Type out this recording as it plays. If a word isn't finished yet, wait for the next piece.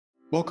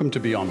Welcome to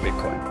Beyond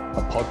Bitcoin,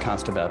 a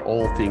podcast about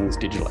all things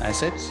digital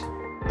assets,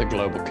 the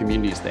global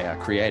communities they are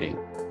creating,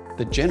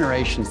 the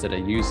generations that are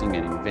using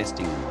and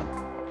investing in them,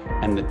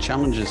 and the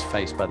challenges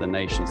faced by the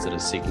nations that are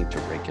seeking to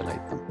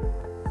regulate them.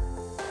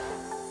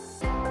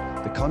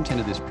 The content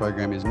of this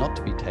program is not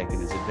to be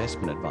taken as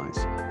investment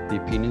advice.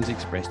 The opinions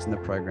expressed in the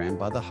program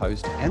by the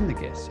host and the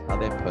guests are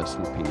their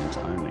personal opinions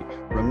only.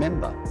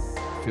 Remember,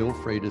 feel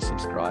free to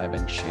subscribe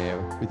and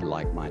share with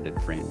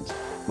like-minded friends.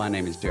 My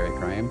name is Derek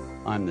Graham.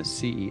 I'm the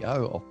CEO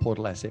of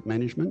Portal Asset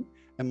Management,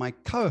 and my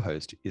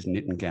co-host is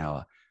Nitin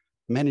Gower,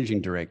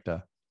 Managing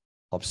Director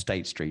of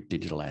State Street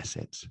Digital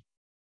Assets.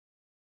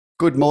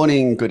 Good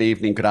morning, good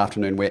evening, good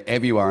afternoon,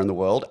 wherever you are in the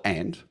world,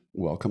 and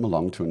welcome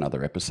along to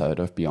another episode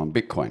of Beyond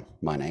Bitcoin.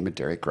 My name is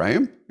Derek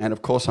Graham, and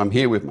of course, I'm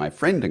here with my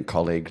friend and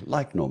colleague,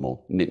 like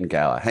normal, Nitin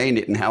Gower. Hey,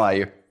 Nitin, how are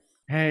you?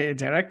 Hey,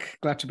 Derek.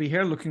 Glad to be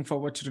here. Looking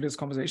forward to today's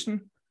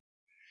conversation.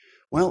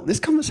 Well, this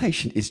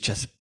conversation is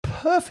just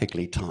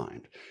perfectly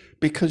timed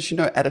because,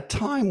 at a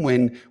time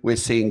when we're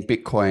seeing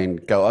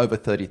Bitcoin go over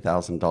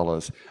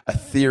 $30,000,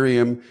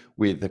 Ethereum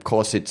with, of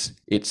course,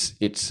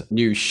 its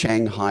new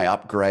Shanghai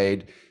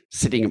upgrade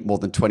sitting at more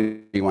than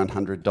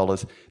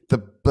 $2,100, the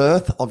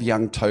birth of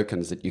young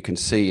tokens that you can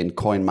see in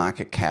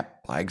CoinMarketCap,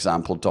 by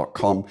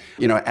example.com,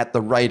 at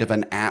the rate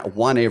of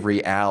one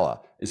every hour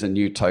is a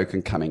new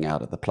token coming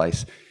out of the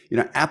place.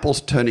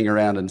 Apple's turning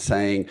around and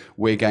saying,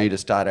 we're going to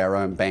start our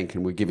own bank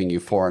and we're giving you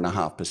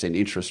 4.5%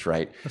 interest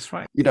rate. That's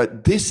right.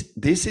 This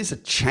is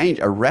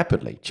a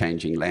rapidly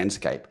changing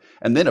landscape.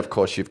 And then, of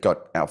course, you've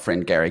got our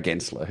friend Gary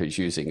Gensler, who's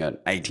using an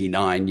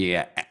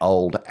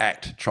 89-year-old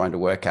act trying to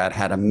work out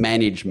how to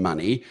manage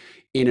money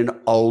in an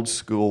old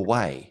school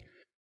way.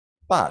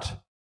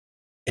 But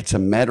it's a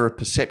matter of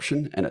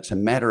perception, and it's a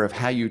matter of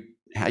how you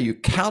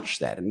couch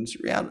that. And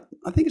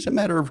I think it's a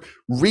matter of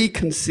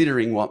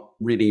reconsidering what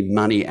really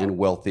money and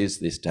wealth is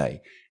this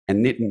day.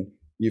 And Nitin,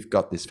 you've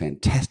got this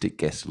fantastic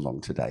guest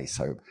along today.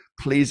 So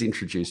please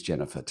introduce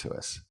Jennifer to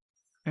us.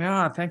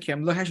 Yeah, thank you.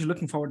 I'm actually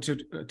looking forward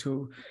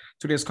to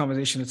today's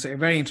conversation. It's a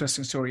very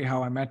interesting story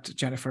how I met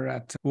Jennifer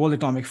at World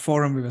Economic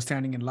Forum. We were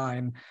standing in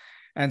line.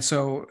 And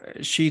so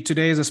she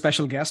today is a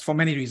special guest for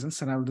many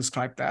reasons, and I will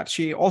describe that.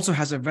 She also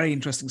has a very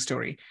interesting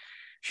story.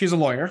 She's a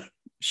lawyer.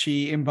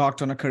 She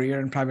embarked on a career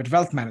in private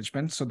wealth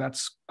management. So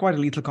that's quite a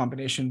lethal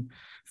combination,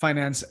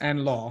 finance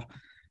and law.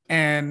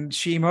 And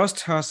she immersed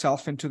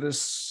herself into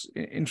this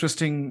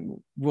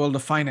interesting world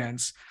of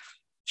finance.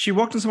 She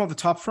worked in some of the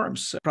top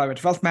firms,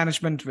 private wealth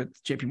management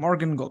with JP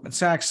Morgan, Goldman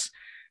Sachs,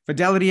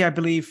 Fidelity, I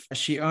believe.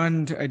 She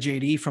earned a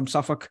JD from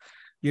Suffolk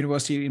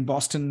University in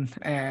Boston.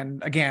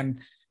 And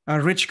again,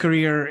 a rich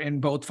career in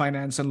both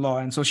finance and law.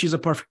 And so she's a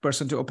perfect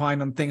person to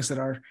opine on things that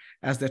are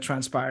as they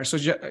transpire. So,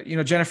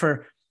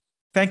 Jennifer,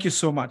 thank you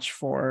so much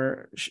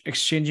for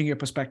exchanging your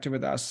perspective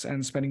with us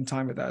and spending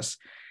time with us.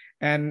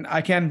 And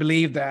I can't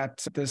believe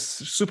that this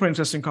super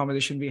interesting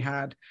conversation we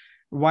had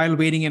while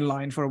waiting in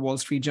line for a Wall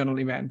Street Journal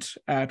event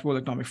at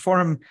World Economic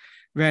Forum,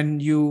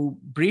 when you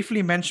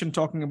briefly mentioned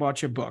talking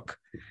about your book.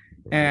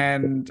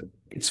 And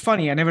it's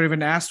funny, I never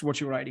even asked what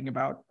you're writing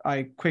about.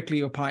 I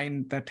quickly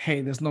opined that,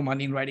 hey, there's no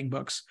money in writing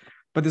books,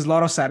 but there's a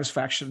lot of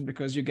satisfaction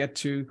because you get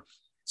to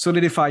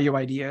solidify your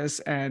ideas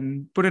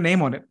and put a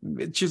name on it,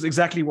 which is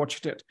exactly what you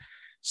did.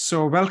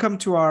 So welcome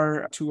to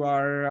our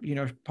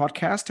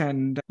podcast,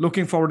 and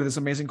looking forward to this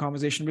amazing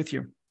conversation with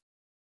you.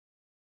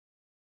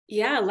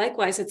 Yeah,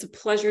 likewise. It's a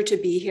pleasure to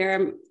be here.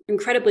 I'm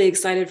incredibly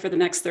excited for the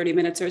next 30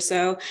 minutes or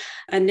so.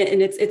 And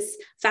it's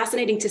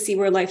fascinating to see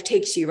where life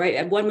takes you, right?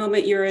 At one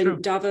moment, you're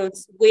in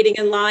Davos waiting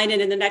in line. And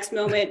in the next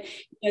moment,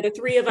 the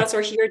three of us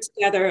are here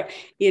together,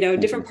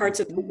 different parts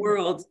of the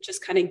world,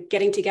 just kind of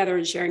getting together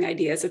and sharing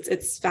ideas.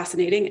 It's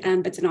fascinating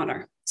and it's an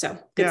honor. So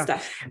good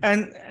stuff.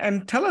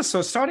 And tell us,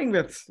 so starting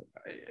with,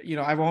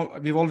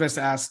 we've always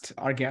asked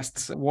our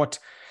guests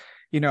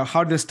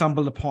how did they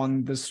stumble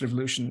upon this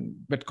revolution,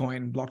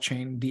 Bitcoin,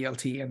 blockchain,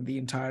 DLT, and the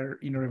entire,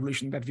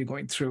 revolution that we're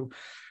going through.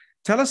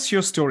 Tell us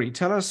your story.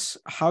 Tell us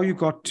how you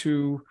got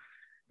to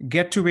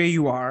get to where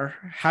you are,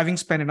 having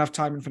spent enough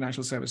time in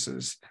financial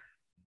services.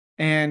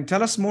 And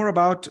tell us more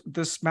about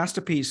this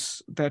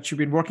masterpiece that you've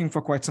been working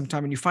for quite some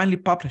time and you finally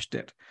published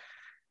it.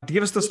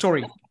 Give us the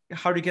story.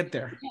 How did you get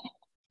there?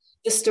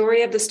 The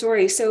story of the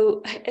story.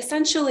 So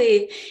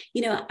essentially,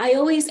 I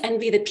always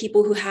envy the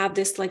people who have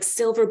this like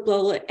silver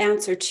bullet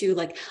answer to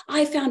like,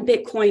 I found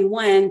Bitcoin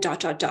when ...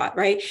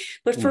 right?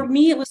 But for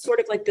me, it was sort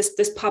of like this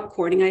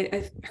popcorning.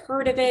 I've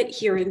heard of it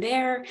here and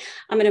there.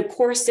 And of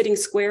course, sitting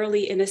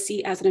squarely in a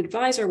seat as an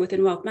advisor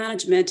within wealth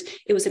management,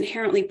 it was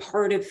inherently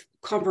part of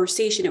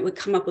conversation. It would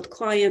come up with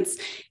clients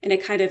and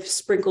it kind of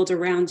sprinkled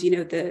around,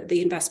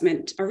 the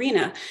investment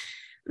arena.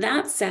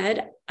 That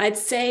said, I'd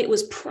say it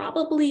was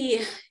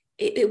probably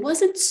it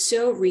wasn't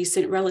so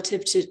recent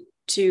relative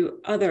to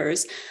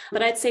others,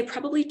 but I'd say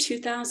probably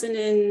 2000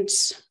 and,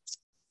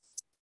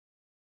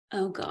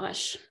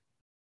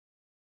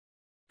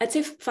 I'd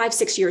say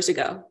 5-6 years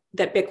ago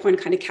that Bitcoin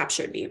kind of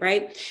captured me,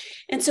 right?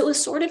 And so it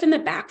was sort of in the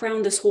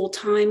background this whole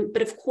time.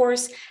 But of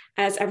course,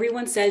 as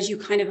everyone says, you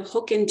kind of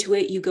hook into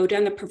it, you go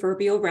down the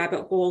proverbial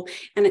rabbit hole,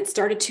 and it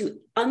started to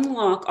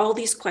unlock all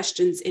these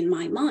questions in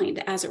my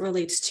mind as it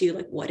relates to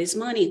like, what is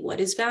money?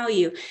 What is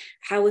value?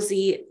 How is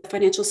the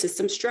financial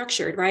system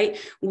structured, right?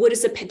 What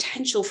is the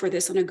potential for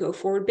this on a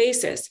go-forward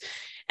basis?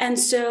 And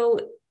so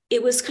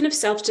it was kind of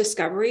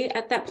self-discovery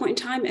at that point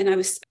in time. And I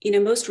was,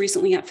 most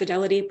recently at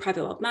Fidelity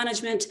Private Wealth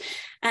Management.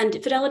 And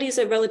Fidelity is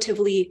a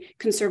relatively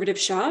conservative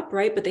shop,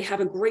 right? But they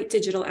have a great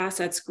digital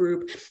assets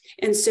group.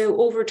 And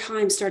so over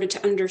time started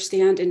to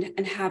understand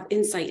and have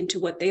insight into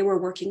what they were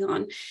working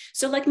on.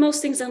 So like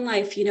most things in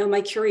life,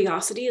 my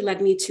curiosity led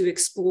me to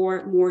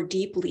explore more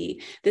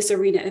deeply this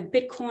arena of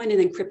Bitcoin and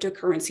then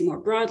cryptocurrency more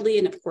broadly.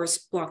 And of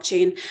course,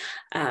 blockchain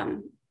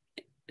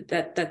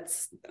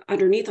that's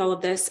underneath all of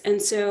this. And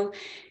so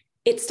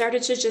it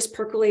started to just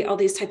percolate all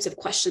these types of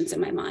questions in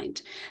my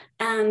mind.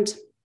 And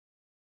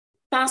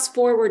fast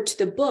forward to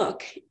the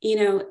book,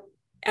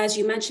 as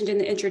you mentioned in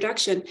the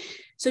introduction,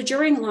 so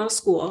during law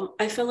school,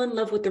 I fell in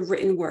love with the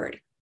written word,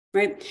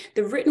 right?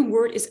 The written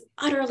word is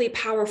utterly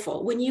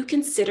powerful when you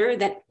consider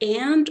that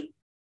and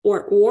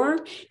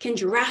or can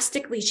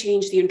drastically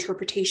change the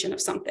interpretation of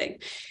something.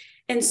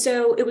 And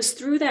so it was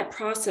through that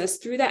process,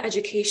 through that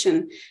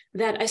education,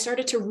 that I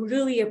started to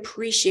really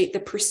appreciate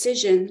the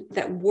precision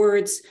that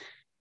words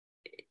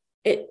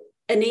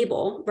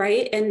enable,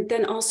 right? And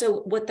then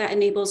also what that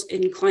enables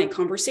in client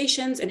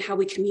conversations and how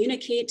we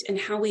communicate and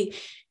how we,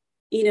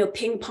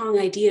 ping pong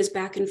ideas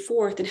back and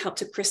forth and help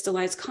to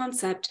crystallize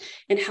concept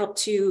and help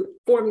to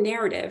form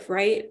narrative,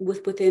 right?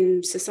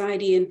 Within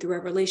society and through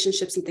our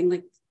relationships and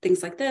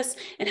things like this,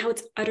 and how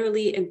it's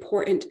utterly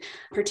important,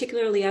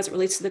 particularly as it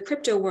relates to the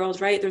crypto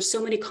world, right? There's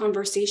so many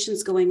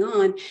conversations going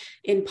on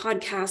in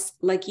podcasts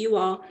like you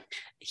all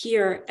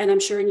here, and I'm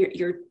sure in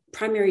your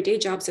primary day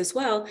jobs as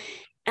well.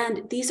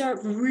 And these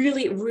are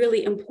really,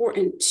 really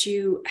important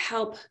to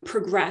help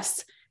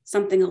progress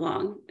something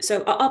along.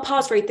 So I'll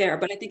pause right there,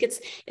 but I think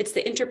it's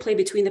the interplay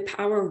between the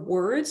power of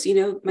words,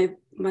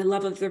 my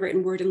love of the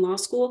written word in law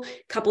school,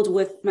 coupled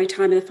with my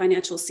time in the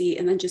financial sea,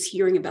 and then just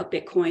hearing about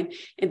Bitcoin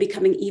and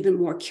becoming even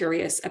more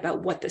curious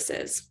about what this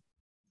is.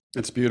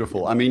 It's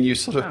beautiful. I mean,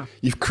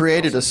 you've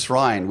created a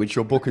shrine which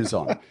your book is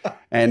on,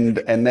 and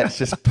that's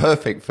just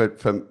perfect for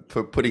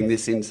putting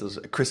this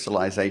into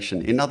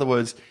crystallization. In other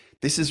words,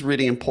 this is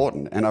really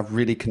important, and I've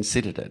really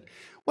considered it.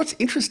 What's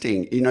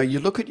interesting, you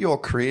look at your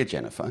career,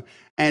 Jennifer,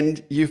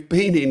 and you've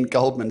been in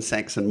Goldman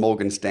Sachs and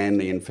Morgan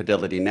Stanley and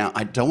Fidelity. Now,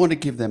 I don't want to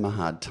give them a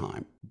hard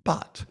time,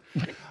 but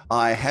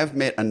I have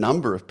met a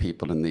number of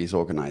people in these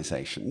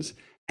organizations,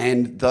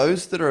 and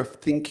those that are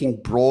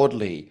thinking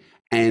broadly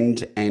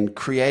and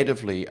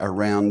creatively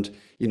around,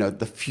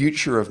 the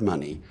future of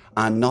money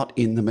are not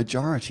in the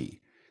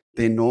majority.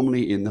 They're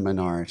normally in the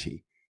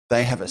minority.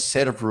 They have a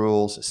set of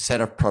rules, a set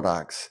of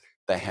products.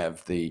 They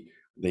have the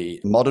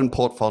modern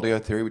portfolio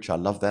theory, which I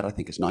love that. I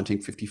think it's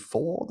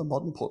 1954, the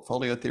modern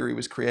portfolio theory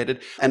was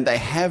created. And they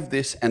have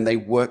this and they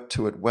work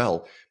to it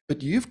well.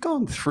 But you've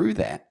gone through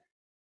that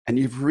and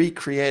you've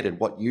recreated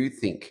what you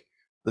think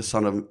the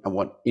sort of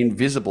what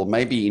invisible,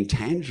 maybe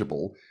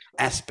intangible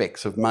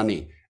aspects of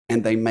money,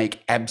 and they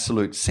make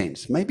absolute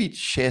sense. Maybe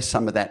share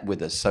some of that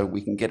with us so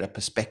we can get a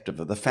perspective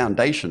of the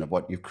foundation of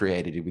what you've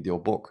created with your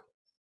book.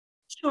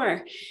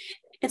 Sure.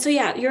 And so,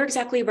 yeah, you're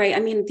exactly right. I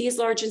mean, these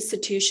large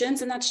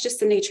institutions, and that's just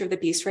the nature of the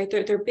beast, right?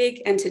 They're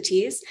big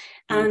entities,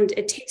 and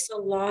it takes a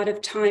lot of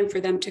time for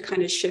them to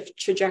kind of shift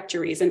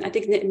trajectories. And I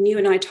think that you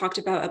and I talked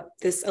about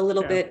this a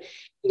little bit,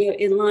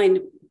 in line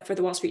for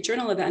the Wall Street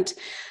Journal event.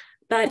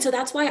 But so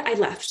that's why I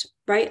left,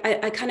 right?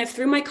 I kind of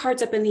threw my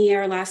cards up in the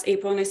air last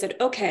April, and I said,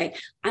 okay,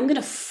 I'm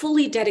going to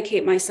fully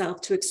dedicate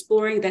myself to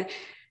exploring the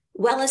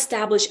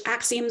well-established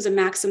axioms and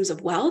maxims of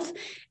wealth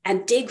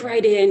and dig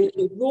right in,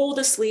 roll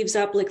the sleeves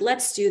up, like,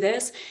 let's do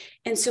this.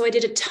 And so I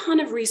did a ton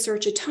of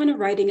research, a ton of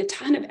writing, a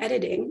ton of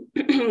editing,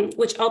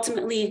 which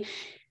ultimately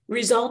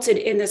resulted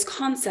in this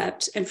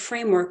concept and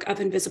framework of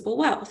invisible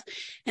wealth.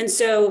 And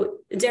so,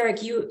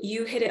 Derek, you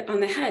hit it on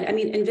the head. I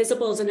mean,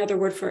 invisible is another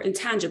word for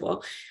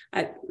intangible.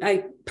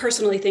 I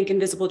personally think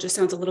invisible just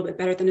sounds a little bit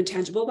better than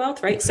intangible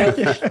wealth, right? So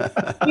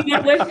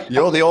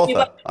you're the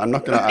author. I'm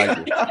not going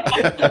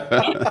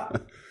to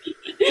argue.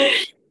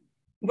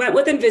 Went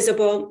with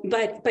invisible,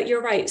 but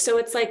you're right. So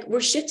it's like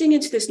we're shifting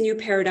into this new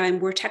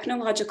paradigm where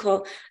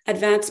technological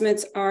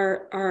advancements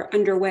are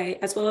underway,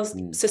 as well as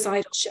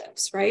societal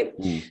shifts, right?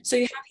 So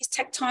you have these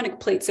tectonic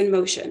plates in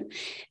motion,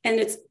 and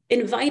it's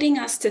inviting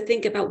us to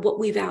think about what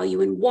we value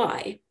and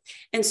why.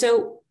 And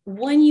so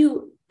when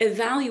you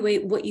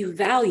evaluate what you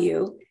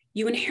value,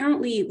 you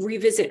inherently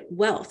revisit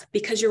wealth,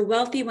 because you're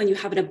wealthy when you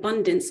have an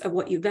abundance of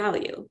what you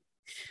value.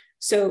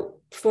 So,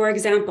 for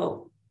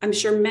example, I'm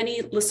sure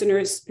many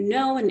listeners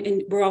know,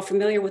 and we're all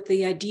familiar with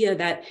the idea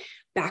that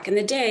back in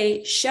the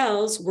day,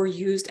 shells were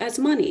used as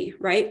money,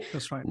 right?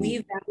 That's right.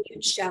 We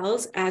valued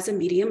shells as a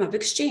medium of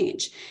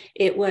exchange.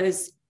 It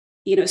was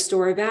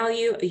store of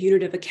value, a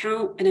unit of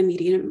account, and a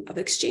medium of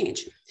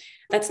exchange.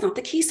 That's not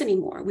the case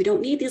anymore. We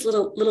don't need these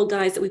little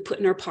guys that we put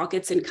in our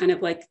pockets and kind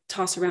of like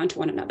toss around to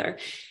one another.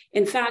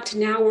 In fact,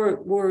 now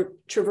we're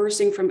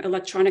traversing from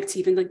electronic to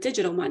even like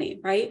digital money,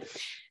 right?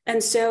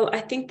 And so I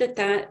think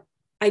that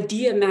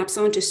idea maps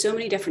onto so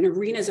many different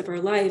arenas of our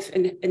life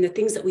and the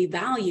things that we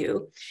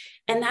value.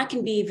 And that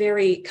can be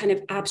very kind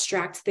of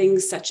abstract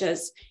things such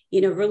as,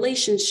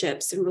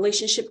 relationships and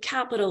relationship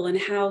capital and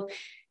how,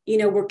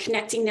 we're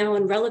connecting now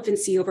in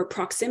relevancy over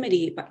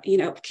proximity, but,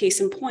 case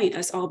in point,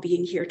 us all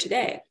being here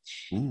today.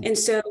 And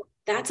so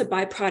that's a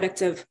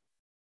byproduct of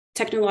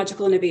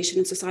technological innovation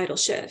and societal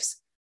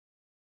shifts.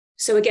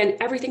 So again,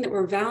 everything that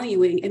we're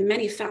valuing in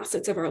many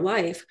facets of our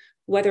life,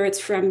 whether it's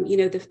from,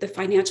 the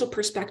financial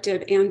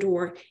perspective and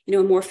or,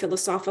 a more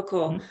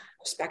philosophical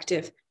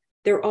perspective,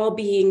 they're all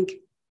being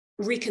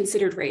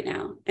reconsidered right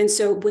now. And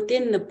so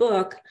within the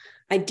book,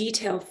 I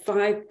detail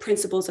 5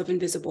 principles of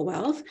invisible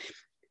wealth.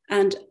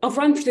 And I'll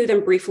run through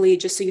them briefly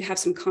just so you have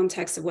some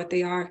context of what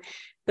they are.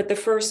 But the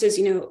first is,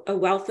 a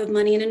wealth of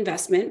money and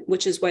investment,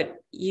 which is what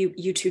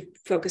you two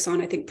focus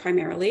on, I think,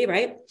 primarily,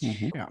 right?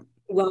 Mm-hmm. Yeah.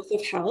 Wealth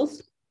of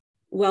health,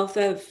 wealth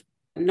of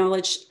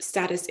knowledge,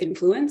 status,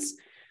 influence,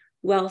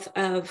 wealth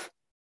of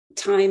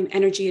time,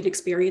 energy, and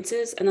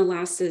experiences. And the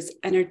last is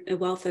a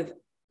wealth of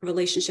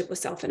relationship with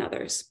self and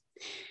others.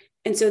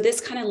 And so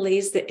this kind of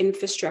lays the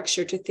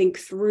infrastructure to think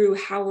through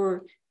how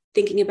we're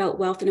thinking about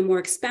wealth in a more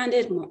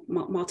expanded,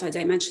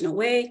 multidimensional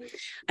way.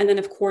 And then,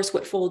 of course,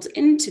 what folds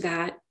into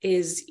that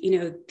is,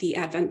 the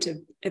advent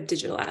of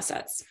digital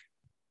assets.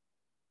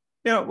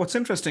 What's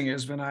interesting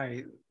is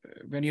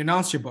when you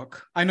announced your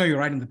book, I know you're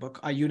writing the book.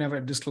 You never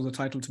disclosed the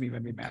title to me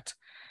when we met.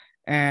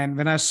 And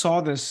when I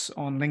saw this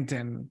on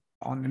LinkedIn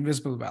on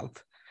Invisible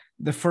Wealth,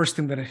 the first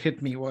thing that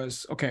hit me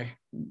was, okay,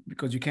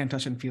 because you can't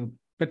touch and feel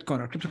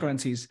Bitcoin or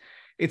cryptocurrencies,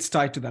 it's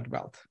tied to that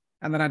wealth.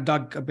 And then I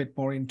dug a bit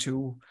more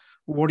into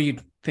what are you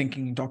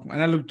thinking and talking about?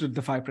 And I looked at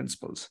the 5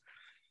 principles.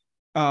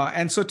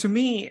 And so to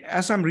me,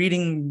 as I'm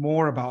reading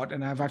more about,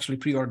 and I've actually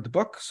pre-ordered the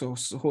book, so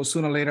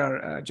sooner or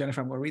later,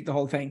 Jennifer, I'm going to read the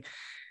whole thing.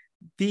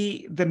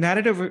 The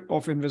narrative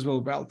of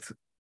Invisible Wealth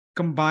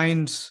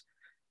combines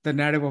the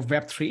narrative of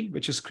Web3,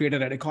 which is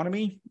creator-led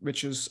economy,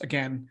 which is,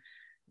 again,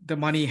 the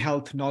money,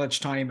 health, knowledge,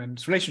 time,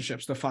 and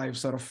relationships, the 5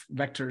 sort of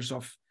vectors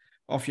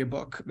of your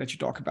book that you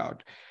talk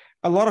about.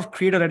 A lot of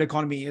creator-led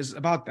economy is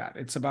about that.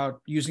 It's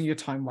about using your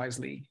time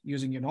wisely,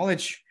 using your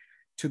knowledge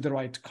to the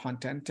right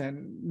content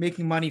and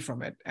making money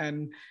from it.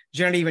 And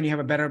generally, when you have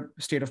a better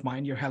state of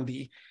mind, you're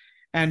healthy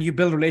and you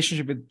build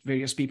relationship with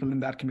various people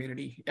in that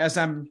community. As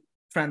I'm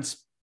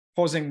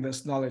transposing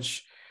this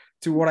knowledge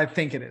to what I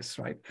think it is,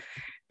 right?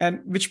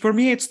 And which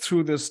permeates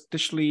through this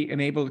digitally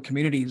enabled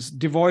communities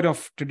devoid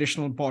of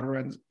traditional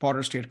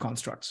border state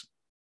constructs.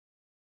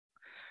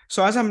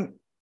 So as I'm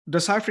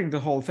deciphering the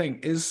whole thing,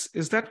 is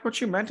that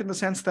what you meant in the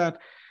sense that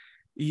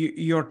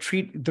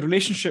the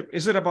relationship,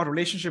 is it about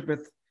relationship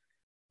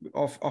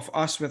of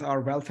us with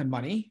our wealth and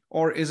money,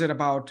 or is it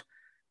about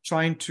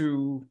trying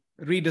to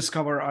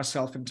rediscover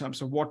ourselves in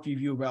terms of what we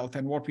view wealth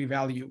and what we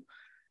value,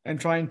 and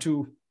trying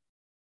to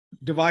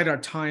divide our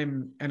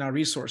time and our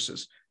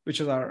resources, which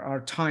is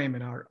our time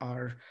and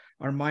our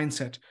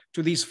mindset,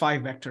 to these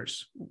 5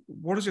 vectors?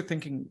 What is your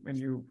thinking when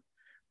you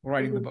were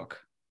writing the book?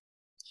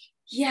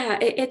 Yeah,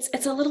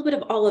 it's a little bit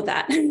of all of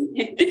that.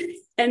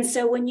 And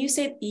so when you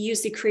say you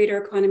use the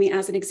creator economy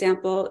as an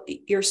example,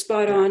 you're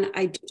spot on.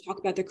 I do talk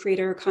about the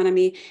creator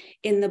economy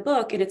in the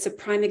book, and it's a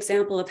prime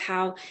example of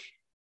how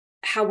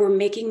we're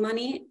making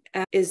money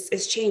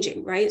is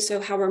changing, right? So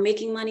how we're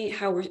making money,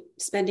 how we're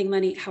spending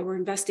money, how we're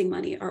investing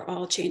money are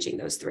all changing,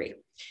 those 3.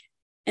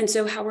 And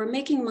so how we're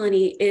making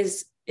money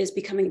is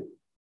becoming,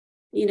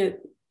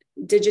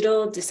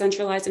 digital,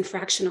 decentralized, and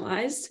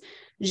fractionalized,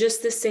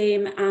 just the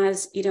same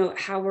as,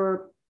 how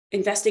we're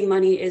investing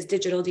money is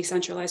digital,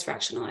 decentralized,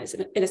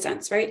 fractionalized in a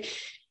sense, right?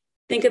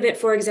 Think of it,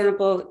 for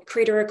example,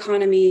 creator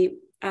economy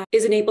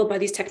is enabled by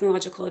these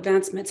technological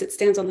advancements. It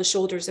stands on the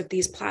shoulders of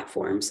these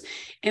platforms,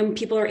 and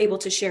people are able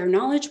to share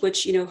knowledge,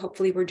 which,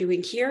 hopefully we're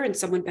doing here, and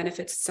someone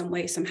benefits some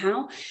way,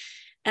 somehow.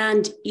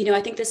 And,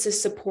 I think this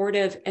is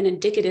supportive and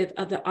indicative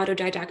of the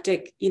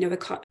autodidactic,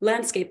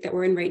 landscape that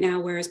we're in right now,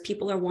 whereas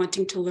people are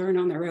wanting to learn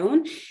on their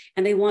own,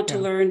 and they want to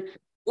learn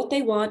what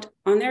they want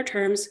on their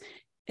terms,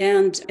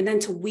 and then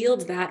to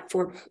wield that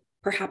for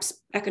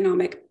perhaps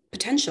economic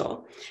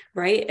potential,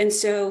 right? And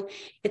so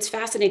it's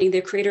fascinating.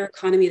 The creator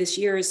economy this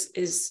year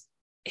is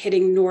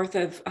hitting north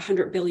of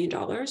 $100 billion,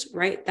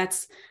 right?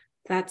 That's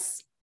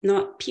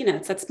not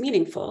peanuts, that's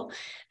meaningful.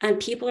 And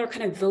people are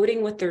kind of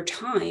voting with their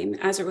time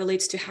as it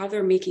relates to how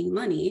they're making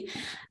money.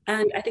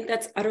 And I think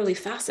that's utterly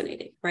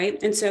fascinating,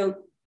 right? And so,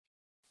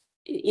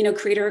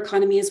 creator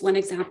economy is one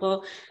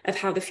example of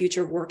how the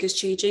future of work is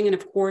changing. And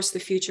of course, the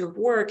future of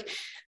work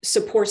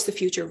supports the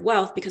future of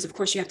wealth, because of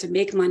course you have to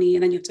make money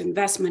and then you have to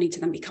invest money to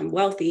then become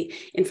wealthy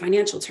in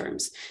financial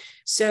terms.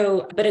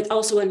 So, but it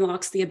also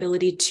unlocks the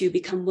ability to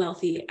become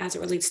wealthy as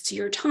it relates to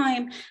your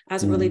time,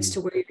 as it relates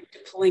to where you're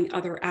deploying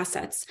other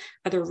assets,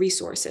 other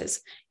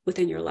resources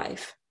within your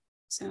life.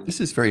 So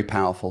this is very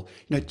powerful.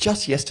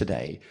 Just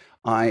yesterday,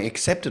 I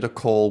accepted a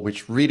call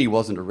which really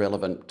wasn't a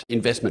relevant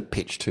investment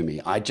pitch to me.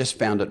 I just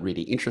found it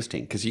really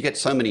interesting because you get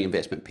so many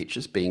investment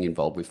pitches being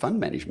involved with fund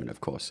management, of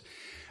course.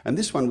 And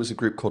this one was a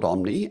group called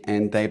Omni,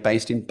 and they're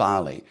based in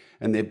Bali,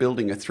 and they're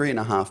building a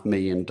 $3.5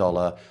 million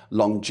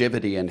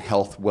longevity and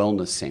health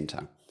wellness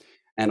center.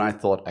 And I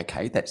thought,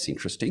 okay, that's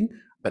interesting,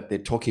 but they're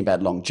talking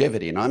about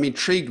longevity. And I'm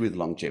intrigued with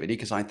longevity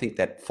because I think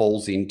that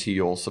falls into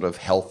your sort of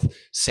health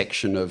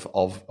section of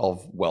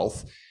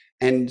wealth.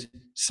 And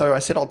so I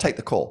said, I'll take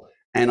the call.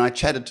 And I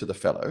chatted to the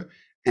fellow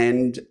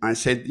and I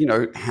said,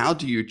 how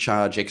do you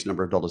charge X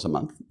number of dollars a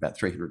month, about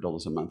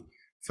 $300 a month,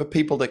 for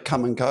people that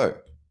come and go?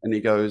 And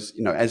he goes,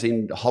 as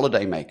in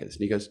holiday makers.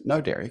 And he goes,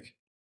 no, Derek.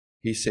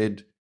 He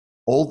said,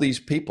 all these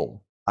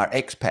people are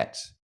expats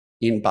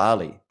in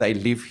Bali. They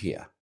live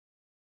here.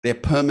 They're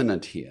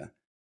permanent here.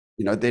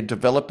 They're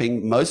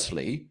developing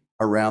mostly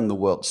around the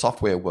world,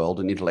 software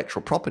world and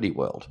intellectual property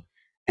world.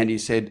 And he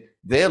said,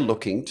 they're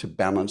looking to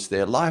balance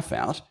their life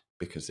out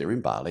because they're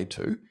in Bali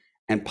too.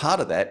 And part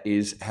of that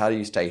is how do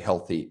you stay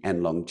healthy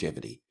and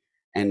longevity?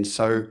 And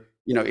so,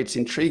 it's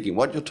intriguing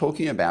what you're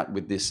talking about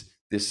with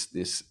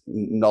this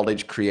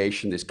knowledge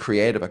creation, this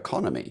creative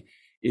economy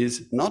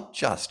is not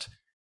just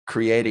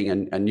creating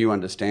a new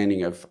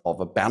understanding of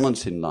a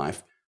balance in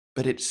life,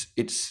 but it's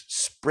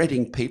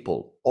spreading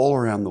people all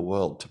around the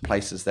world to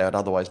places they would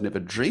otherwise never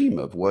dream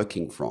of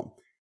working from.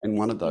 And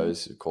one of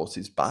those, of course,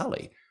 is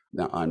Bali.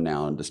 Now I'm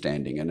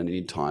understanding, and an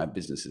entire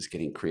business is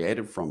getting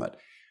created from it.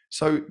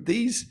 So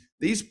these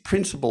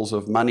principles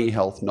of money,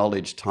 health,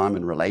 knowledge, time,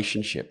 and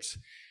relationships,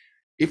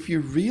 if you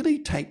really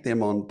take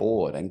them on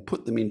board and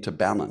put them into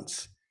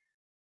balance,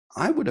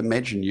 I would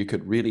imagine you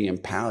could really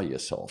empower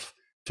yourself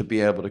to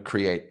be able to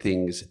create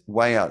things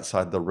way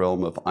outside the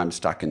realm of I'm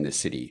stuck in this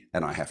city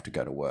and I have to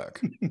go to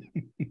work.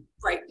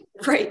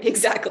 Right,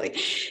 exactly.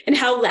 And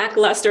how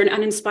lackluster and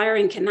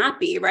uninspiring can that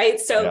be, right?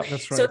 So, yeah,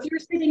 that's right. So if you're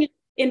sitting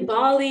in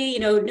Bali,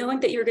 knowing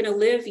that you're going to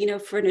live,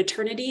 for an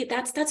eternity,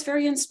 that's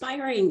very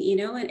inspiring,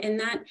 and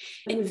that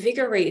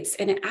invigorates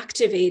and it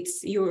activates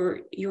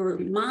your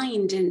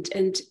mind.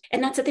 And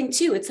that's the thing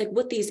too. It's like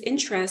with these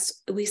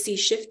interests, we see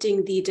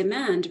shifting the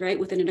demand, right,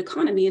 within an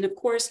economy. And of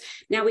course,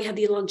 now we have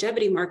the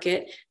longevity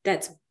market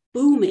that's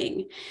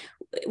booming,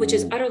 which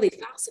is utterly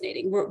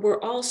fascinating. We're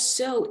all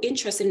so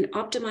interested in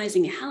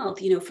optimizing health,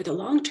 for the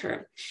long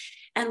term.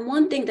 And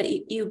one thing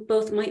that you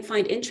both might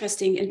find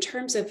interesting in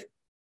terms of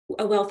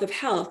a wealth of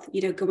health,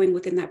 going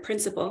within that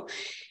principle,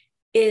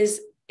 is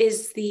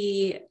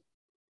the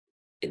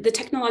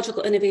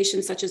technological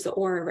innovations such as the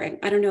Oura Ring.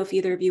 I don't know if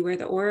either of you wear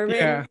the Oura Ring.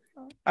 Yeah,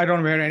 I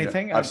don't wear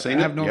anything. Yeah, I've seen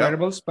I have no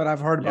wearables, but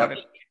I've heard about it.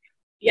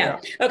 Yeah.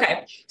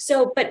 Okay.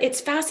 So, but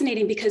it's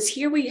fascinating because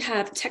here we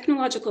have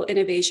technological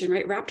innovation,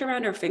 right, wrapped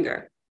around our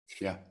finger.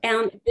 Yeah.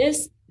 And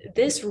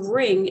this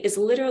ring is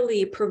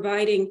literally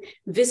providing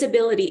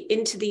visibility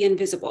into the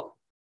invisible,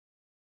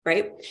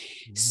 right?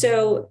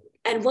 So,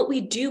 and what we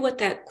do with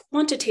that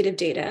quantitative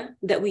data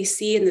that we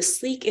see in the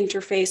sleek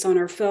interface on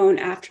our phone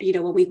after,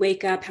 when we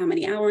wake up, how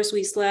many hours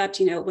we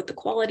slept, what the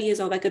quality is,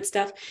 all that good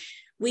stuff.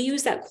 We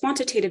use that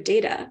quantitative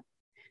data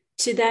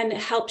to then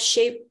help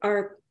shape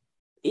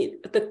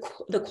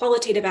the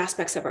qualitative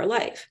aspects of our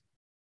life.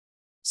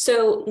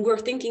 So we're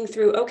thinking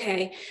through,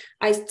 okay,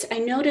 I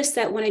noticed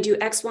that when I do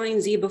X, Y,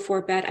 and Z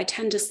before bed, I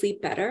tend to sleep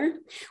better,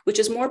 which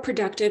is more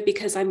productive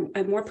because I'm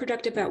more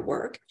productive at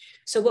work.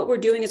 So what we're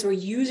doing is we're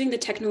using the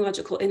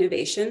technological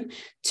innovation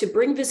to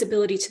bring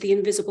visibility to the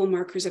invisible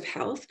markers of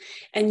health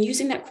and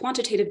using that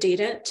quantitative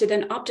data to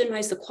then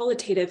optimize the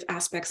qualitative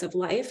aspects of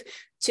life,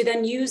 to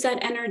then use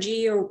that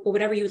energy or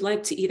whatever you'd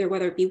like to either,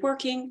 whether it be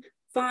working,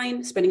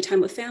 fine, spending time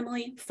with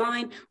family,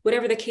 fine,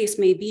 whatever the case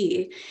may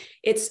be.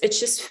 It's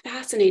just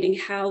fascinating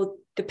how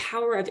the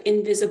power of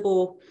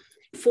invisible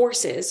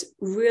forces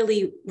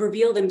really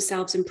reveal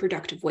themselves in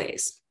productive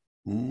ways.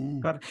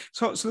 Got it.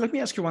 So let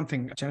me ask you one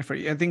thing, Jennifer.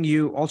 I think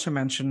you also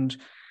mentioned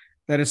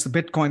that it's the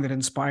Bitcoin that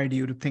inspired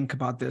you to think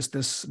about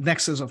this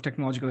nexus of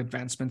technological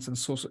advancements and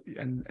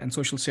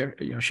social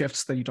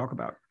shifts that you talk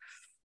about.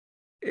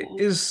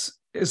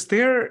 Is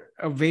there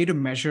a way to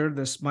measure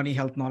this money,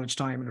 health, knowledge,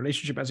 time, and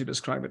relationship as you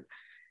describe it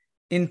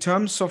in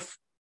terms of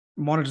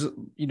wealth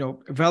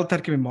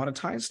that can be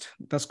monetized?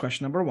 That's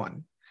question number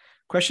one.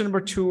 Question number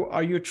two,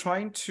 are you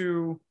trying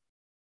to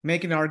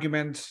make an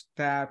argument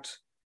that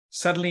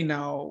suddenly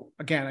now,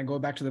 again, I go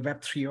back to the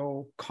Web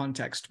 3.0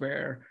 context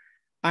where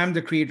I'm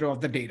the creator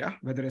of the data,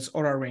 whether it's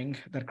Oura Ring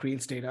that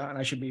creates data and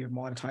I should be able to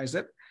monetize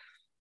it.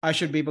 I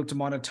should be able to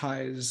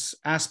monetize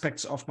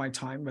aspects of my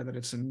time, whether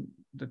it's in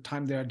the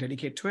time that I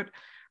dedicate to it.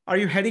 Are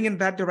you heading in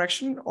that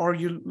direction, or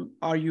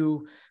are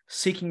you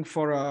seeking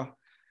for a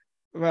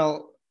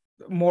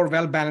more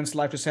well-balanced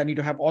life to say I need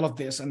to have all of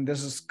this and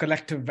this is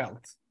collective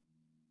wealth?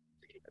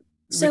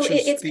 So which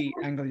is it's the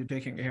angle you're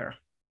taking here.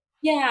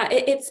 Yeah,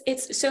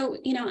 it's so,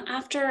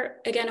 after,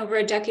 again, over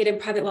a decade in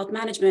private wealth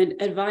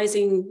management,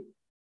 advising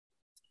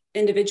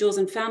individuals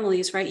and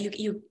families, right?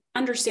 You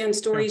understand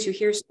stories, you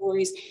hear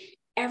stories.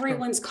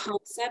 Everyone's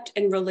concept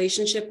and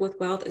relationship with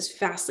wealth is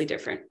vastly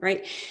different,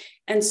 right?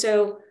 And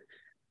so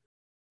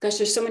gosh,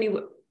 there's so many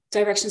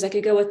directions I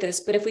could go with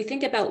this, but if we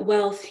think about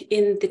wealth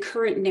in the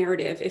current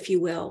narrative, if you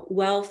will,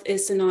 wealth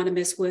is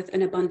synonymous with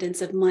an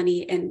abundance of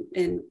money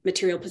and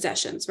material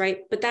possessions, right?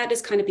 But that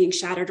is kind of being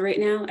shattered right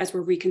now as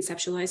we're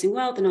reconceptualizing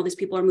wealth, and all these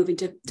people are moving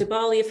to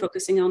Bali,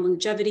 focusing on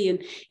longevity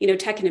and,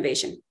 tech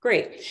innovation.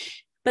 Great.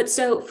 But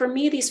so for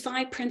me, these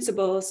 5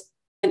 principles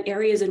and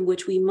areas in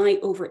which we might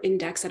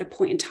over-index at a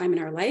point in time in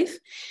our life.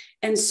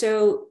 And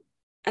so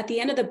at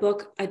the end of the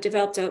book, I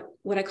developed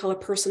what I call a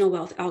personal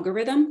wealth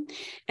algorithm.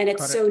 And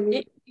it's so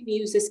Nitin can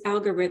use this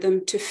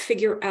algorithm to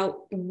figure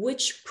out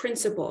which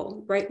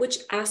principle, right, which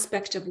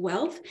aspect of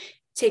wealth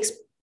takes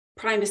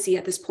primacy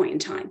at this point in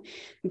time.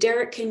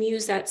 Derek can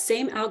use that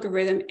same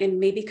algorithm and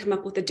maybe come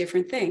up with a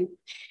different thing.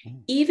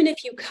 Even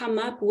if you come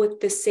up with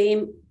the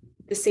same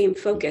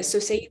focus. So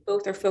say you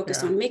both are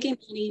focused on making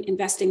money,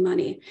 investing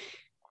money.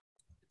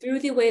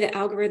 Through the way the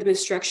algorithm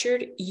is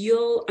structured,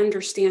 you'll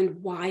understand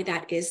why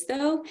that is,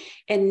 though.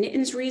 And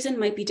Nitin's reason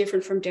might be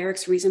different from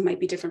Derek's reason, might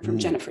be different from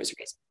Jennifer's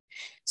reason.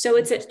 So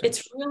it's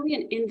really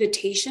an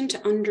invitation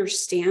to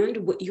understand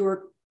what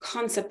your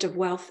concept of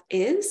wealth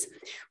is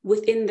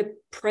within the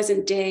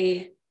present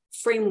day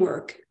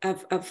framework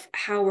of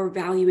how we're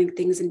valuing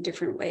things in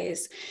different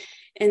ways.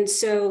 And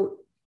so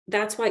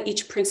that's why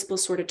each principle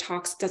sort of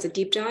does a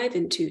deep dive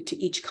into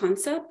each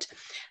concept.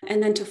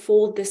 And then to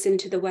fold this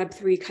into the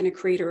Web3 kind of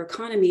creator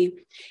economy,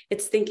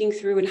 it's thinking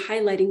through and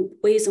highlighting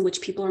ways in which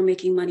people are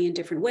making money in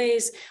different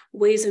ways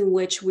in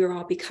which we're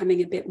all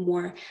becoming a bit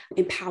more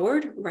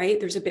empowered, right?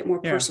 There's a bit more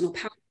personal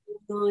power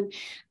going on.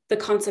 The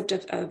concept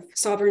of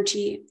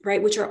sovereignty,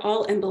 right? Which are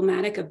all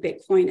emblematic of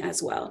Bitcoin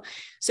as well.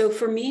 So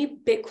for me,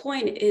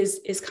 Bitcoin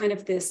is kind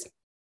of this.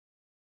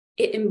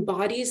 It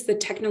embodies the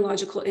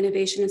technological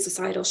innovation and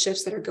societal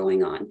shifts that are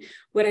going on.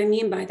 What I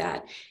mean by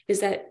that is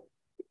that,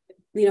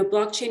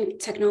 blockchain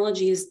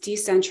technology is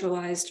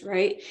decentralized,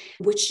 right?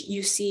 Which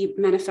you see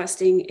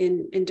manifesting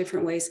in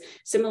different ways.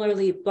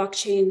 Similarly,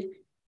 Bitcoin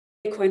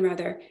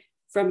rather,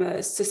 from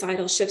a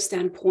societal shift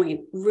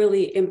standpoint,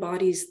 really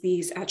embodies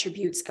these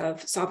attributes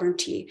of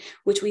sovereignty,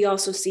 which we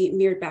also see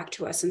mirrored back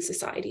to us in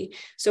society.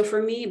 So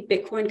for me,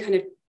 Bitcoin kind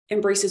of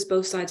embraces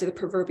both sides of the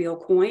proverbial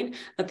coin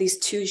of these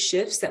 2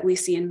 shifts that we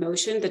see in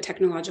motion, the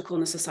technological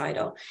and the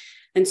societal.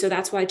 And so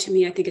that's why, to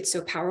me, I think it's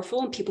so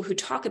powerful. And people who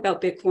talk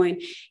about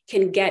Bitcoin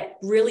can get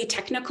really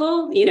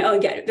technical,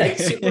 and get like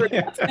super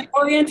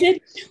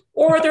oriented,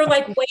 or they're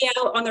like way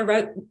out on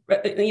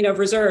the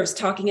reserves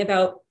talking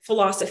about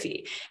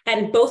philosophy.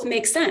 And both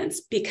make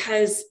sense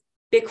because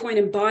Bitcoin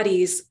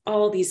embodies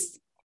all these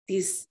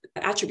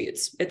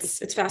attributes.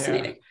 It's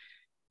fascinating.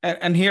 Yeah.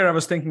 And here I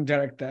was thinking,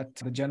 Derek, that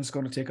the Jen's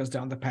going to take us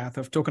down the path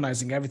of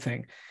tokenizing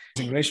everything,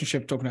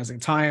 relationship,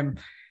 tokenizing time.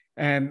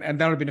 And that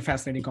would have been a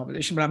fascinating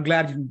conversation. But I'm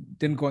glad you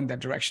didn't go in that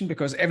direction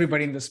because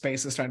everybody in this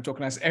space is trying to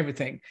tokenize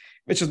everything,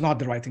 which is not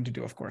the right thing to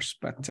do, of course.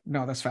 But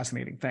no, that's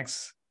fascinating.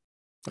 Thanks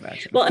for that.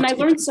 Well, and I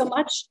learned so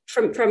much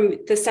from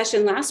the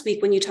session last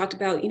week when you talked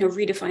about,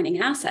 redefining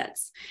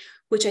assets,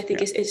 which I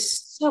think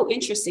is so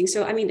interesting.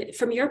 So, I mean,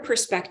 from your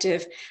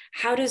perspective,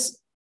 how does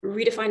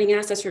redefining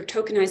assets or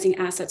tokenizing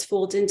assets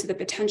fold into the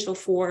potential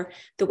for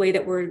the way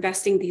that we're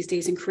investing these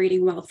days and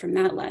creating wealth from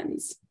that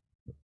lens?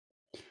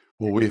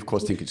 Well, we of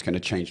course think it's going to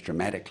change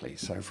dramatically.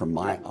 So from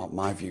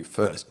my view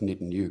first,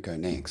 Nitin, you go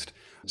next.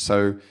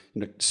 So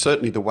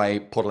certainly the way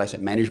Portal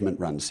Asset Management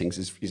runs things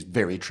is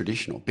very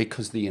traditional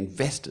because the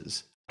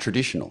investors are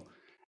traditional.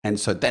 And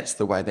so that's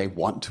the way they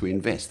want to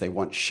invest. They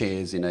want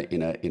shares in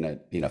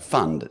a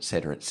fund, et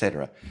cetera, et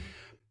cetera.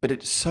 But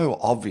it's so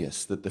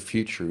obvious that the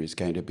future is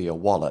going to be a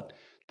wallet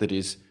that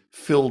is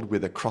filled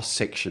with a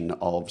cross-section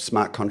of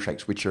smart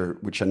contracts, which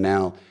are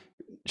now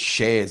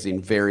shares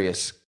in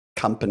various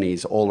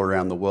companies all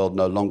around the world,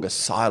 no longer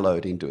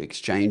siloed into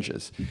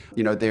exchanges.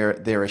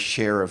 They're a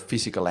share of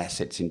physical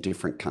assets in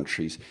different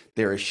countries.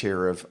 They're a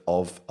share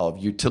of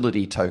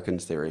utility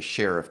tokens. They're a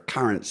share of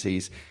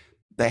currencies.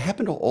 They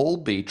happen to all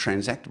be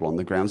transactable on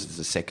the grounds as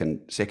a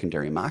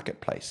secondary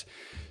marketplace.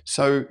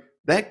 So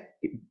that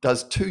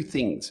does two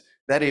things.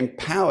 That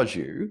empowers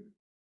you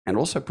and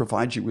also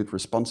provides you with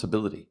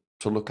responsibility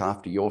to look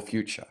after your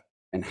future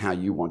and how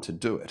you want to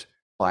do it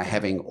by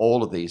having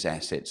all of these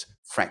assets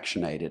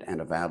fractionated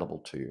and available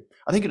to you.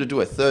 I think it'll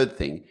do a third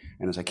thing,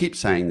 and as I keep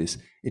saying this,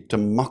 it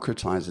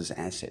democratizes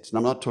assets. And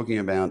I'm not talking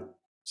about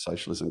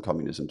socialism,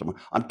 communism.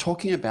 I'm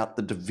talking about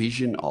the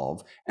division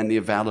of and the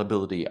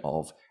availability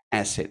of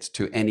assets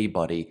to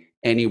anybody,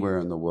 anywhere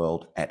in the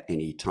world at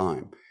any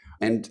time.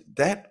 And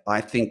that,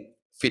 I think,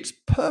 fits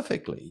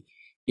perfectly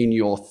in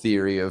your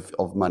theory of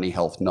money,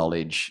 health,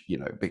 knowledge,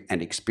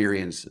 and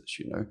experiences,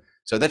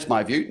 So that's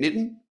my view.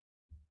 Nitin?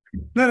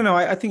 No.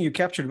 I think you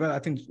captured well. I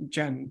think,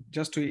 Jen,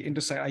 just to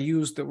intersect, I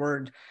used the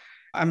word,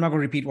 I'm not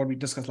going to repeat what we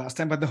discussed last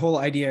time, but the whole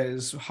idea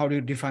is how do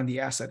you define the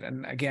asset?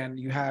 And again,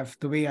 you have,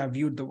 the way I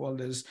viewed the world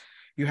is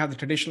you have the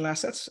traditional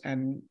assets,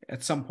 and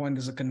at some point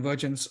there's a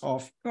convergence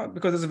of,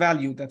 because there's a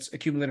value that's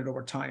accumulated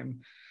over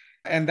time.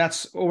 And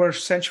that's over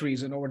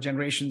centuries and over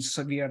generations.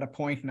 So we are at a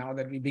point now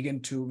that we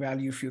begin to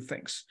value a few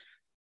things.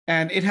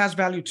 And it has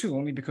value too,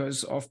 only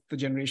because of the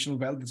generational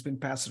wealth that's been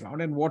passed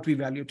around and what we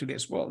value in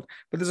today's world.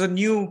 But there's a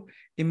new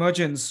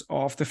emergence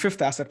of the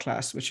fifth asset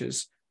class, which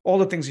is all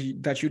the things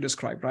that you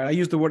described, right? I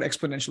use the word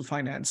exponential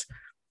finance.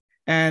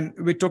 And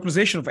with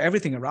tokenization of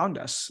everything around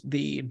us,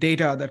 the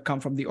data that come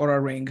from the Aura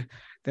ring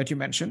that you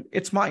mentioned,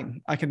 it's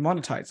mine. I can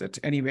monetize it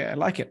any way I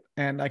like it.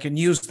 And I can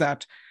use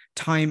that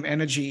time,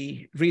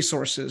 energy,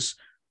 resources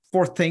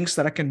for things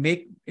that I can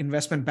make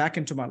investment back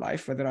into my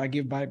life, whether I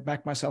give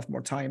back myself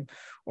more time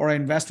or I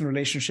invest in a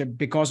relationship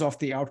because of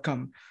the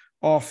outcome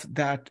of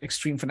that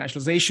extreme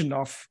financialization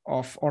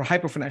or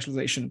hyper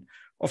financialization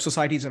of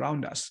societies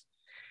around us.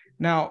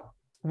 Now,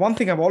 one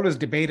thing I've always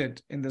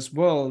debated in this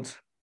world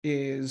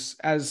is,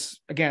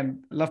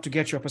 again, I'd love to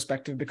get your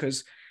perspective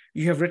because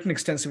you have written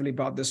extensively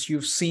about this.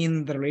 You've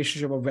seen the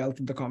relationship of wealth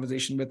in the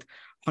conversation with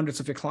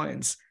hundreds of your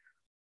clients.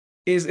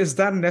 Is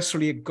that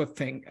necessarily a good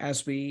thing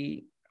as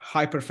we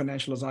hyper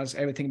financialize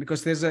everything?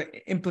 Because there's an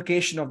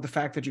implication of the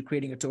fact that you're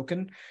creating a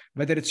token,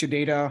 whether it's your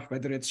data,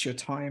 whether it's your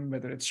time,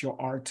 whether it's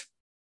your art,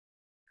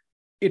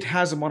 it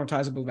has a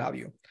monetizable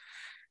value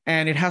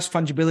and it has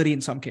fungibility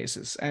in some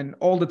cases. And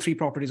all the three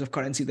properties of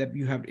currency that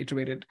you have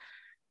iterated,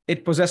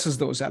 it possesses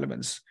those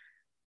elements.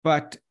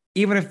 But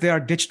even if they are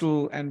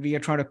digital and we are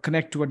trying to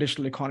connect to a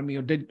digital economy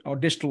or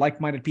digital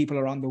like-minded people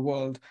around the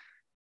world,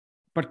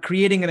 but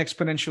creating an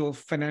exponential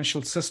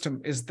financial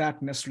system, is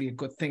that necessarily a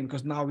good thing?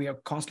 Because now we are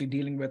constantly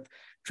dealing with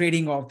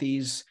trading of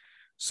these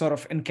sort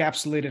of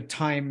encapsulated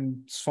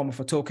time form of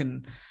a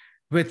token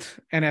with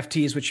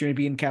NFTs, which may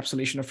be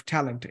encapsulation of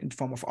talent in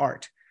form of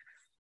art.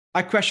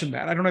 I question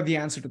that. I don't have the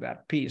answer to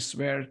that piece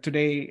where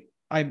today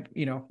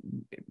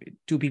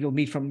two people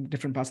meet from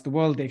different parts of the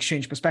world, they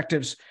exchange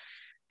perspectives,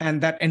 and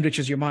that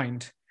enriches your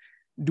mind.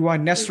 Do I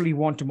necessarily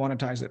want to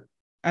monetize it?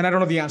 And I don't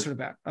know the answer to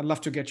that. I'd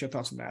love to get your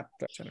thoughts on that,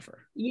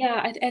 Jennifer.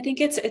 Yeah, I think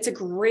it's a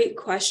great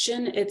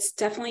question. It's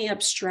definitely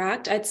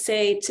abstract. I'd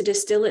say to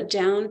distill it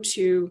down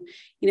to,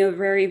 a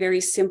very,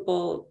 very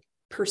simple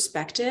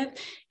perspective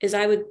is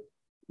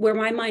where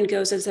my mind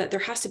goes is that there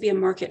has to be a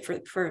market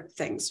for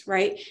things,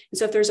 right? And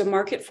so if there's a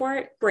market for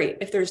it, great.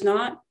 If there's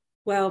not,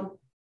 well,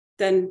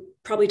 then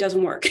probably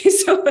doesn't work.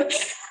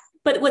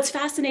 But what's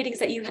fascinating is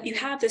that you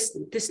have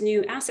this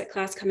new asset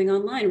class coming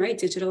online, right?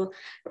 Digital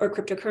or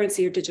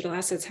cryptocurrency or digital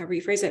assets, however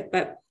you phrase it.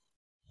 But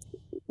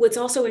what's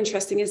also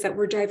interesting is that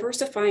we're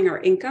diversifying our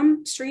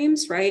income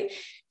streams, right?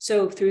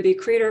 So through the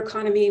creator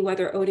economy,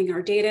 whether owning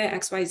our data,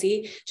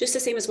 XYZ, just the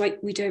same as why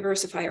we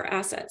diversify our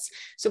assets.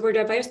 So we're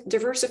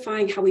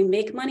diversifying how we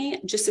make money,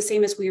 just the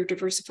same as we are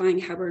diversifying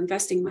how we're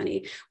investing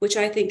money, which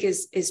I think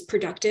is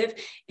productive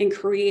and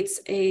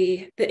creates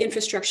the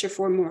infrastructure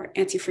for more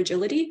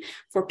anti-fragility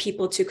for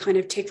people to kind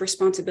of take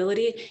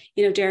responsibility.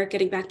 Derek,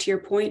 getting back to your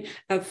point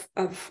of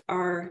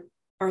our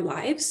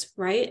lives,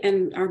 right?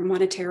 And our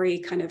monetary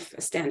kind of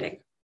standing.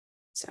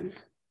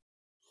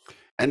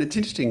 And it's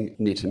interesting,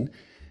 Nitin,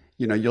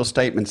 your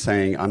statement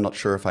saying, I'm not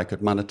sure if I could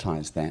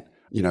monetize that.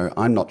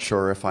 I'm not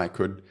sure if I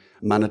could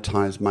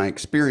monetize my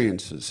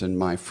experiences and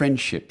my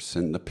friendships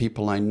and the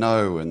people I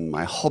know and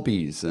my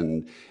hobbies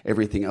and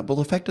everything. Well,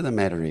 the fact of the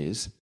matter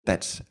is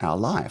that's our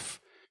life.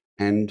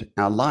 And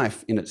our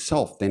life in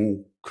itself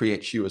then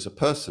creates you as a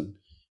person.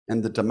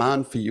 And the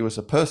demand for you as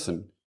a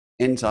person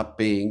ends up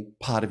being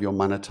part of your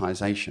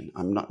monetization.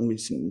 I'm not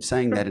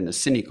saying that in a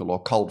cynical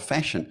or cold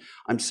fashion.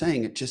 I'm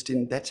saying it just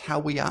that's how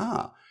we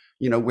are.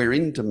 We're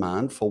in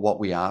demand for what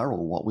we are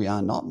or what we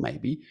are not,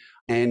 maybe.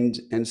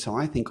 And so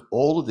I think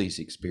all of these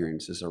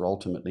experiences are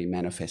ultimately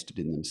manifested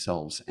in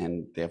themselves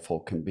and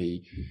therefore can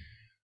be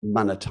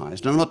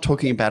monetized. And I'm not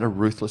talking about a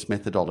ruthless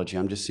methodology.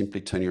 I'm just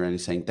simply turning around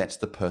and saying that's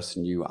the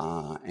person you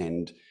are.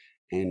 And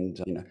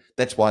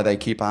that's why they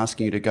keep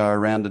asking you to go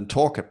around and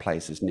talk at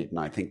places, Nitin.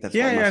 I think that's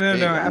what must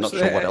be. I'm not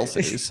sure what else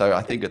it is. So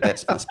I think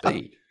that must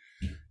be.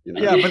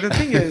 Yeah, but the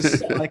thing is,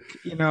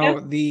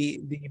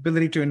 the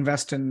ability to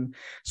invest in.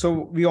 So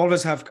we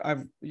always have.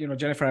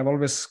 Jennifer, I've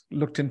always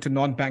looked into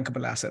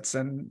non-bankable assets,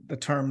 and the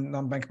term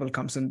non-bankable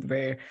comes in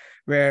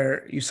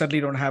where you suddenly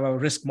don't have a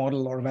risk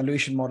model or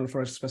valuation model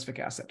for a specific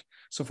asset.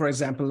 So, for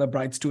example, a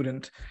bright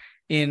student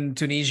in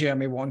Tunisia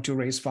may want to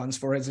raise funds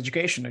for his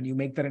education, and you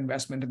make that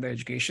investment in the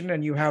education,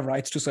 and you have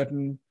rights to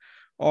certain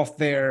of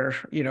their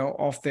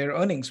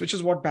earnings, which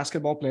is what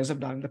basketball players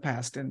have done in the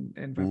past in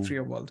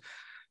Web3 world.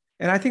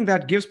 And I think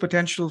that gives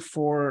potential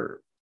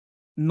for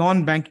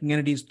non-banking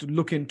entities to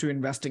look into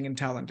investing in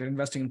talent,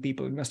 investing in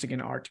people, investing in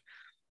art.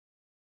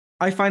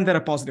 I find that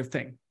a positive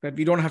thing, that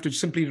we don't have to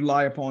simply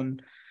rely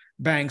upon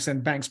banks,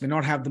 and banks may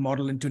not have the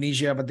model in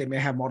Tunisia, but they may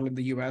have model in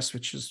the US,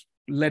 which has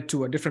led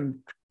to a different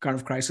kind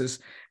of crisis,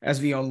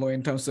 as we all know,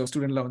 in terms of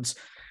student loans.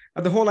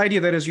 The whole idea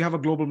there is you have a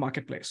global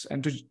marketplace.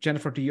 And to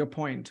Jennifer, to your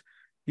point,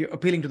 you're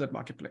appealing to that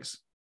marketplace.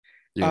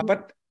 Yeah.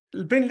 But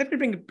let me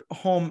bring it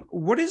home.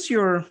 What is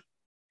your...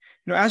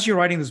 as you're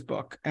writing this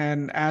book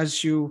and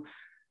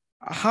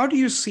how do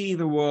you see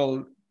the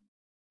world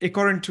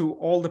according to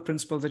all the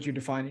principles that you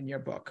define in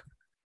your book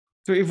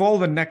to evolve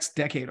the next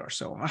decade or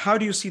so? How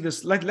do you see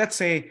this? Let's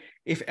say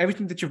if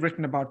everything that you've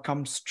written about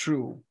comes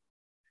true,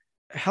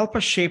 help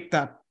us shape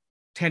that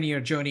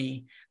 10-year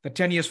journey, that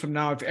 10 years from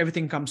now, if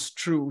everything comes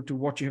true to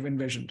what you have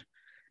envisioned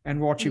and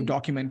what you've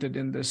documented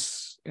in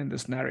this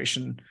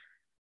narration,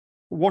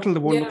 what will the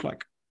world look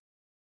like?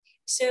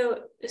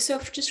 So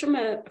just from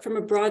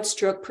a broad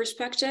stroke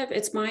perspective,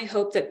 it's my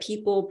hope that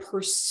people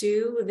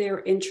pursue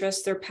their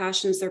interests, their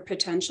passions, their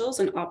potentials,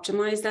 and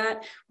optimize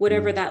that,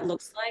 whatever that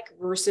looks like,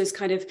 versus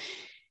kind of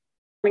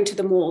bring to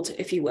the mold,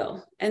 if you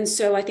will. And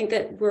so I think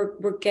that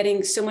we're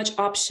getting so many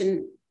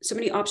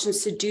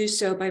options to do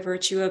so by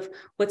virtue of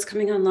what's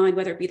coming online,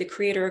 whether it be the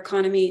creator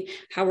economy,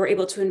 how we're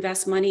able to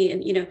invest money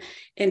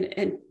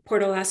in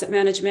portfolio asset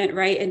management,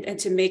 right? And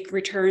to make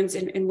returns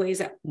in ways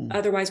that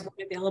otherwise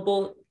weren't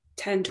available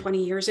 10,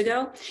 20 years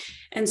ago.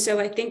 And so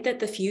I think that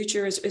the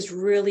future is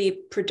really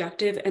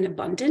productive and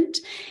abundant.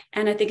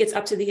 And I think it's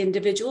up to the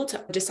individual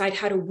to decide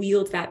how to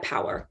wield that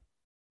power.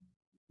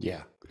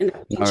 Yeah. All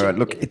right.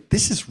 Look,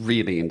 this is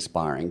really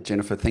inspiring.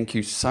 Jennifer, thank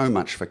you so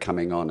much for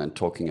coming on and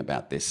talking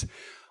about this.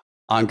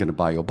 I'm going to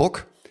buy your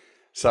book.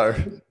 So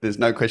there's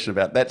no question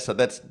about that. So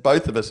that's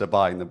both of us are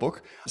buying the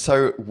book.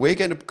 So we're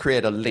going to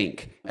create a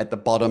link at the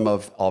bottom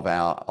of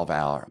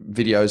our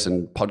videos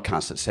and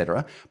podcasts,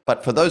 etc.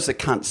 But for those that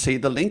can't see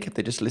the link, if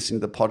they're just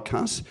listening to the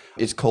podcast,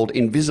 it's called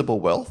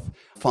Invisible Wealth: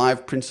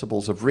 5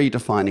 Principles of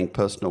Redefining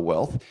Personal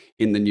Wealth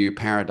in the New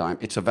Paradigm.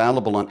 It's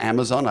available on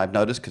Amazon, I've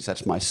noticed, because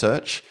that's my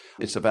search.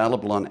 It's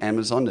available on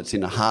Amazon. It's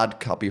in a hard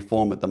copy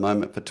form at the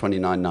moment for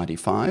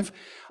 $29.95.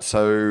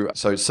 So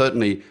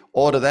certainly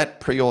order that,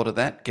 pre-order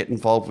that, get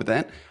involved with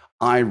that.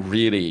 I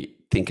really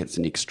think it's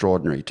an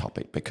extraordinary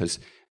topic, because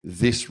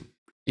this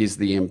is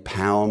the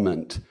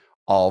empowerment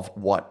of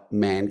what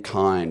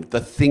mankind,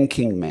 the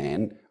thinking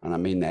man, and I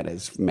mean that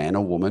as man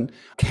or woman,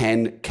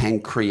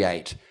 can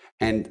create.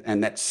 And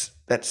that's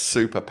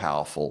super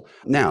powerful.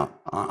 Now,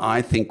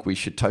 I think we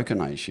should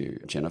tokenize you,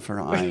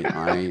 Jennifer.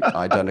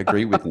 I don't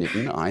agree with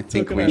Nitin. I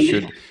think we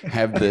should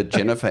have the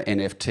Jennifer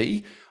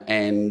NFT,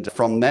 and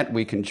from that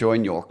we can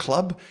join your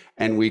club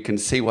and we can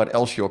see what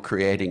else you're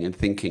creating and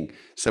thinking.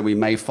 So we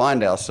may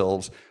find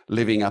ourselves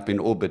living up in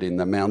Ubud in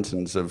the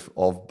mountains of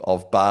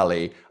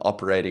Bali,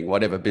 operating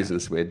whatever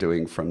business we're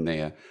doing from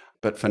there.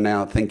 But for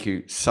now, thank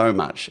you so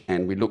much,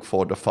 and we look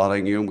forward to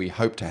following you, and we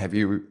hope to have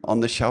you on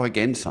the show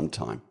again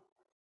sometime.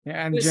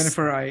 Yeah, and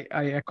Jennifer, I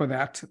echo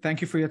that.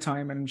 Thank you for your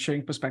time and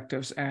sharing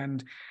perspectives.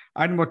 And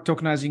I'm not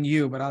tokenizing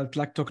you, but I'd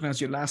like to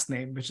tokenize your last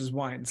name, which is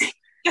Wines,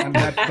 and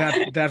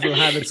that will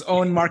have its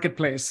own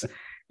marketplace,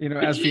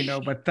 as we know.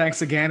 But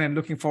thanks again, and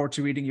looking forward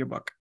to reading your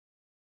book.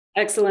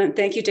 Excellent.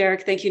 Thank you,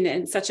 Derek. Thank you,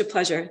 Nitin. Such a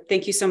pleasure.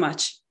 Thank you so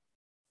much.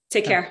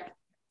 Take care.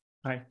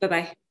 Bye.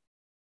 Bye-bye.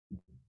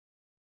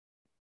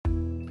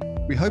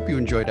 We hope you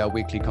enjoyed our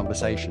weekly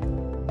conversation.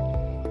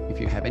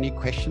 If you have any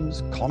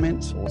questions,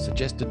 comments, or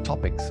suggested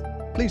topics,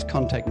 please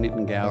contact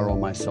Nitin Gower or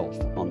myself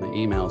on the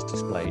emails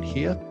displayed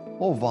here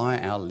or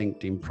via our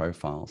LinkedIn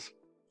profiles.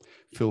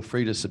 Feel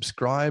free to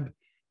subscribe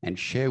and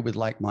share with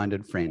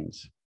like-minded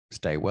friends.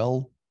 Stay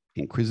well,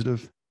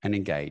 inquisitive, and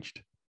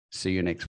engaged. See you next week.